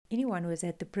anyone who has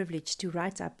had the privilege to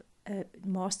write up a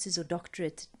master's or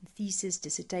doctorate thesis,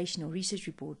 dissertation or research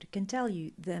report can tell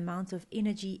you the amount of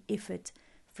energy, effort,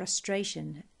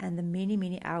 frustration and the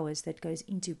many hours that goes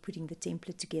into putting the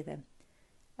template together.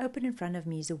 Open in front of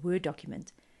me is a Word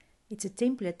document. It's a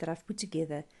template that I've put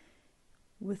together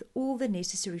with all the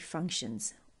necessary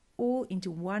functions, all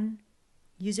into one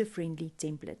user-friendly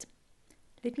template.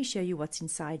 Let me show you what's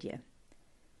inside here.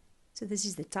 So this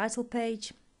is the title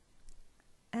page,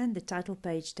 and the title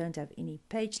page don't have any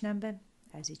page number,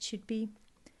 as it should be.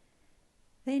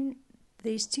 Then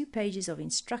there's 2 pages of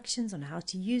instructions on how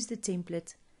to use the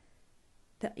template.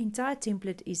 The entire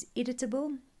template is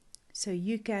editable, so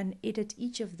you can edit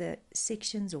each of the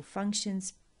sections or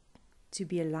functions to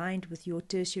be aligned with your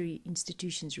tertiary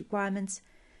institution's requirements.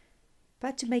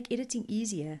 But to make editing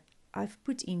easier, I've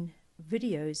put in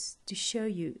videos to show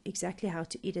you exactly how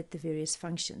to edit the various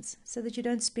functions so that you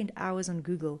don't spend hours on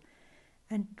Google.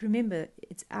 And remember,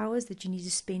 it's hours that you need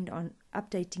to spend on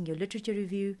updating your literature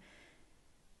review,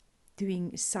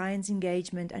 doing science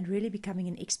engagement, and really becoming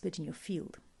an expert in your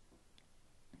field.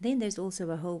 Then there's also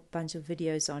a whole bunch of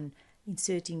videos on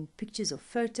inserting pictures or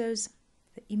photos,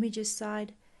 the images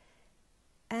side.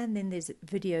 And then there's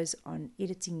videos on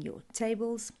editing your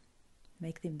tables,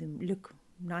 make them look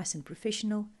nice and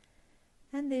professional.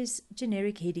 And there's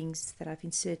generic headings that I've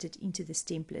inserted into this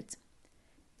template.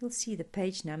 You'll see the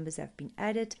page numbers have been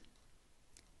added.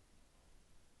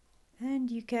 And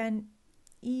you can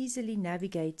easily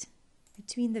navigate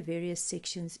between the various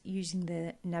sections using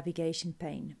the navigation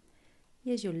pane.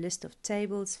 Here's your list of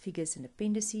tables, figures and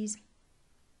appendices.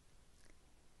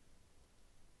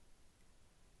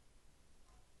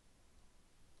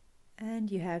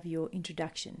 And you have your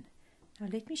introduction. Now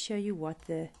let me show you what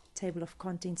the table of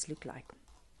contents look like.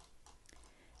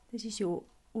 This is your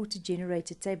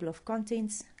auto-generated table of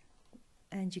contents,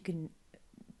 and you can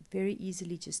very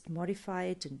easily just modify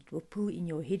it, and it will pull in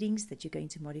your headings that you're going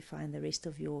to modify in the rest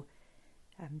of your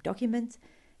document.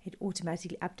 It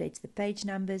automatically updates the page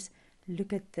numbers.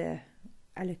 Look at the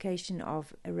allocation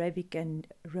of Arabic and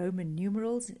Roman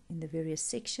numerals in the various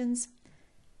sections.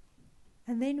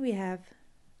 And then we have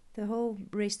the whole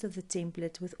rest of the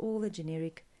template with all the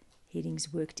generic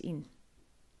headings worked in.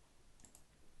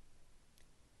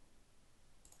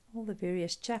 All the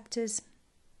various chapters.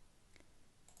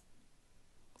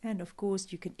 And of course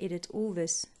you can edit all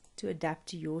this to adapt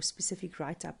to your specific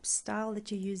write-up style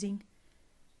that you're using.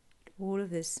 All of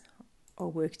this are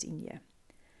worked in here.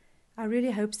 I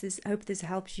really hope this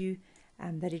helps you,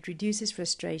 that it reduces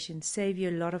frustration, save you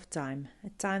a lot of time, a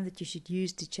time that you should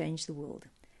use to change the world,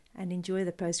 and enjoy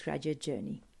the postgraduate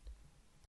journey.